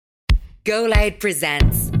Go Loud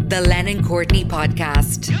presents the Lennon Courtney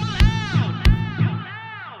podcast.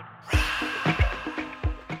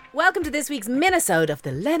 Welcome to this week's minisode of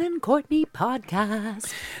the Lennon Courtney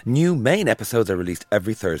podcast. New main episodes are released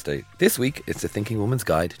every Thursday. This week, it's the Thinking Woman's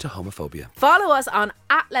Guide to Homophobia. Follow us on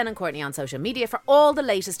 @LennonCourtney on social media for all the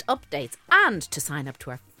latest updates and to sign up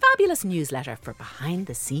to our fabulous newsletter for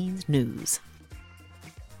behind-the-scenes news.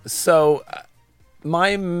 So,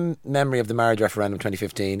 my memory of the marriage referendum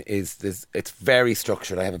 2015 is this. It's very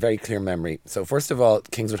structured. I have a very clear memory. So first of all,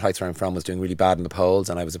 Kingswood Heights, where I'm from, was doing really bad in the polls,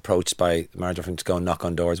 and I was approached by the marriage referendum to go and knock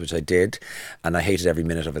on doors, which I did, and I hated every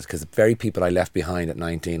minute of it because the very people I left behind at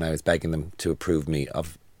 19, I was begging them to approve me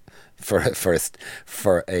of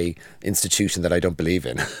for a institution that I don't believe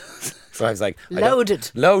in. So I was like...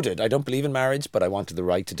 Loaded. I don't believe in marriage, but I wanted the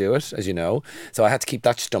right to do it, as you know. So I had to keep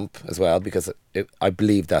that stump as well, because I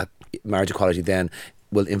believe that marriage equality then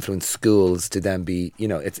will influence schools to then be, you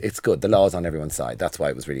know, it's good. The law's on everyone's side. That's why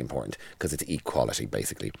it was really important, because it's equality,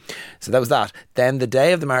 basically. So that was that. Then the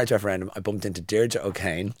day of the marriage referendum, I bumped into Deirdre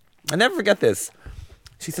O'Kane. I never forget this.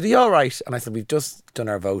 She said, "Are you all right?" And I said, "We've just done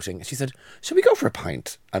our voting." And she said, "Should we go for a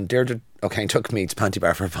pint?" And Deirdre O'Kane took me to Panty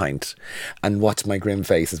Bar for a pint and watched my grim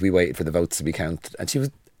face as we waited for the votes to be counted.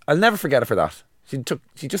 And I'll never forget her for that.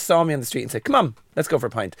 She just saw me on the street and said, "Come on, let's go for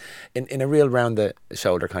a pint," in a real round the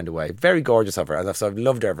shoulder kind of way. Very gorgeous of her. So I've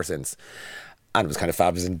loved her ever since. And it was kind of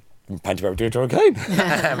fabulous in Panty Bar with Deirdre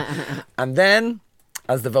O'Kane. And then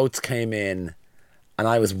as the votes came in and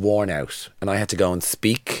I was worn out and I had to go and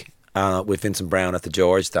speak with Vincent Brown at the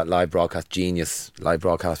George, that live broadcast, genius live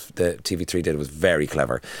broadcast the TV3 did. It was very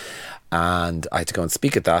clever. And I had to go and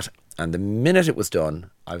speak at that. And the minute it was done,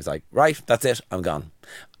 I was like, right, that's it, I'm gone.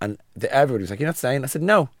 And everybody was like, "You're not staying?" I said,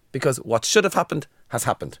 "No, because what should have happened has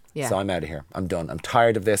happened. Yeah. So I'm out of here. I'm done. I'm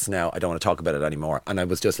tired of this now. I don't want to talk about it anymore." And I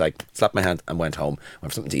was just like, slapped my hand and went home,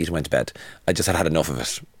 went for something to eat and went to bed. I just had enough of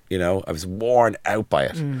it. You know, I was worn out by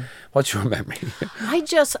it. What's your memory? I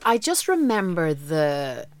just remember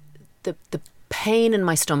the pain in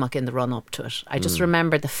my stomach in the run up to it. I just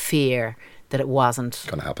remember the fear that it wasn't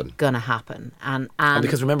going to happen. And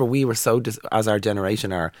because remember, we were so, as our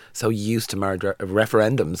generation are, so used to marriage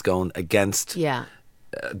referendums going against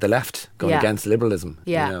the left, going against liberalism.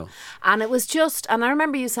 Yeah. You know? And it was just, and I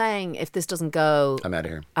remember you saying, if this doesn't go... I'm out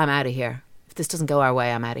of here. I'm out of here. If this doesn't go our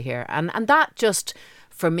way, I'm out of here. And that just,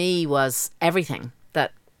 for me, was everything.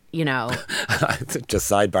 That, you know...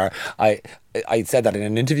 Just sidebar, I said that in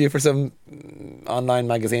an interview for some online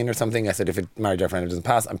magazine or something. I said, if a marriage referendum doesn't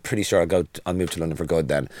pass, I'm pretty sure I'll move to London for good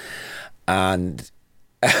then. And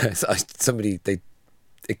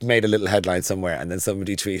it made a little headline somewhere, and then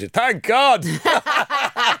somebody tweeted, "Thank God!"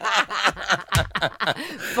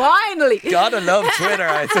 Finally. Gotta love Twitter.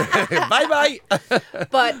 I said, bye.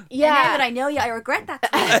 But yeah, and now that I know you, I regret that.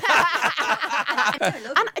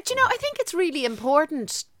 And do you know, I think it's really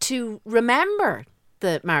important to remember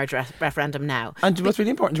the marriage referendum now. And what's really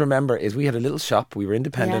important to remember is we had a little shop. We were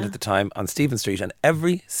independent at the time on Stephen Street, and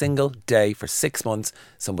every single day for 6 months,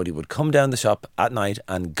 somebody would come down the shop at night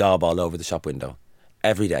and gob all over the shop window.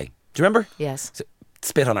 Every day. Do you remember? Yes. So,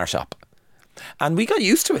 spit on our shop. And we got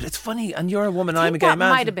used to it. It's funny. And you're a woman, I'm a gay man. That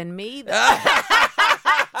might have been me. Don't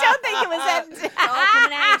think it was it.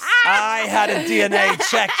 I had a DNA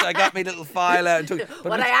checked. I got my little file out.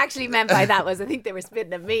 What I actually meant by that was I think they were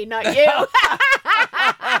spitting at me, not you.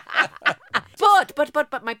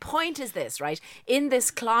 But my point is this, right? In this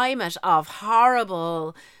climate of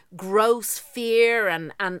horrible, gross fear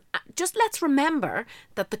and just let's remember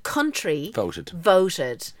that the country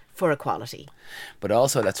voted for equality. But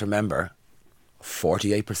also let's remember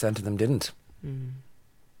 48% of them didn't.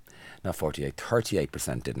 Not 48,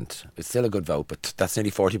 38% didn't. It's still a good vote, but that's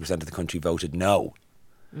nearly 40% of the country voted no.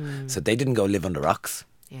 So they didn't go live under rocks.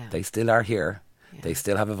 Yeah. They still are here. Yeah. They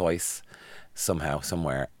still have a voice somehow,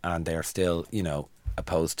 somewhere, and they're still, you know,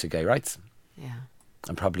 opposed to gay rights. Yeah.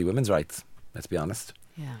 And probably women's rights, let's be honest.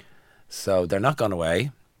 Yeah. So they're not gone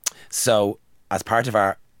away. So as part of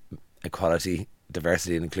our equality,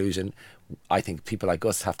 diversity and inclusion, I think people like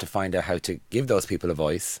us have to find out how to give those people a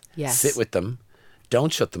voice, sit with them,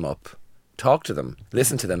 don't shut them up, talk to them,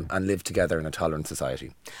 listen to them, and live together in a tolerant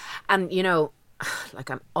society. And, you know, like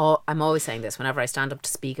I'm always saying this whenever I stand up to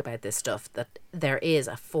speak about this stuff, that there is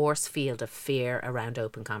a force field of fear around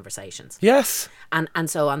open conversations. Yes. And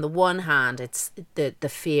so on the one hand, it's the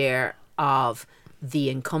fear of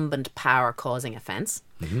the incumbent power causing offence.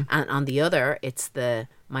 Mm-hmm. And on the other, it's the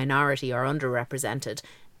minority or underrepresented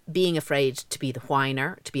being afraid to be the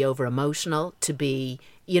whiner, to be over emotional, to be,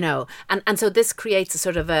 you know, and so this creates a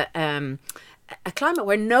sort of a climate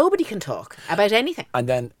where nobody can talk about anything. And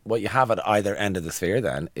then what you have at either end of the sphere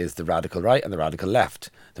then is the radical right and the radical left.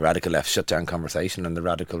 The radical left shut down conversation and the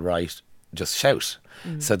radical right just shout.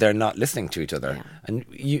 So they're not listening to each other. Yeah. And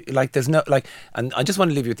you like there's no like, and I just want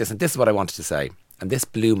to leave you with this, and this is what I wanted to say. And this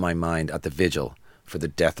blew my mind at the vigil for the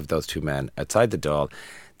death of those two men outside the Dáil.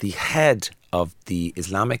 The head of the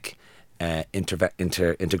Islamic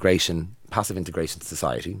integration, passive integration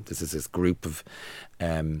society. This is this group of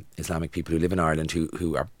Islamic people who live in Ireland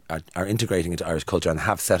who are integrating into Irish culture and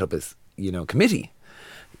have set up this committee.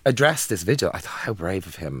 Addressed this vigil. I thought, how brave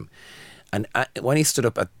of him. And when he stood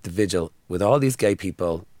up at the vigil with all these gay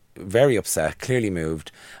people, very upset, clearly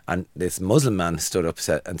moved, and this Muslim man stood up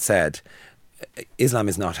and said, Islam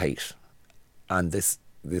is not hate, and this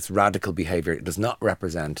radical behaviour does not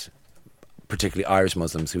represent particularly Irish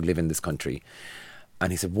Muslims who live in this country.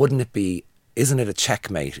 And he said, isn't it a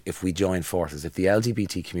checkmate if we join forces, if the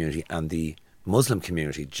LGBT community and the Muslim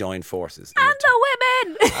community join forces? And the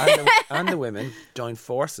women! and the women join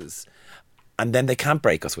forces. And then they can't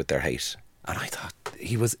break us with their hate. And I thought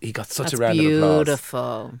he got such a round of applause.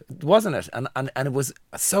 Beautiful. Wasn't it? And it was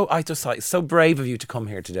so, I just thought, it's so brave of you to come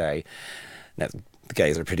here today. Now, the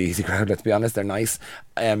gays are a pretty easy crowd, let's be honest, they're nice.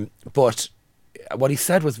 But what he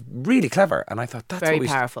said was really clever, and I thought that's very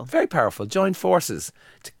powerful. Very powerful. Join forces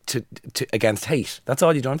to against hate. That's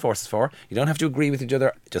all you join forces for. You don't have to agree with each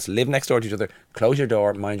other. Just live next door to each other. Close your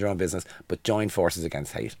door. Mind your own business. But join forces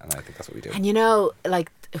against hate, and I think that's what we do. And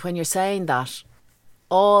like when you're saying that,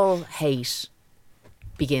 all hate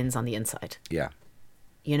begins on the inside. Yeah.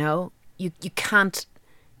 You can't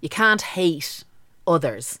hate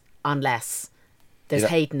others unless there's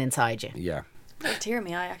hating inside you. Yeah. Oh, dear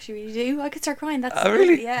me, I actually really do. I could start crying. That's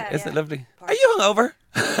really? Yeah. Isn't it lovely? Are you hungover?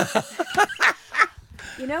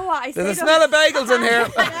 You know what? There's a smell of bagels in here.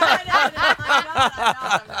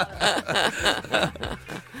 No.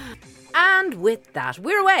 And with that,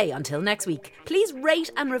 we're away until next week. Please rate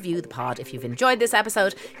and review the pod if you've enjoyed this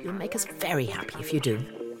episode. You'll make us very happy if you do.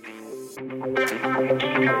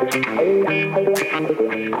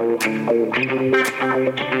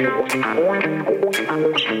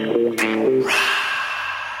 Rah!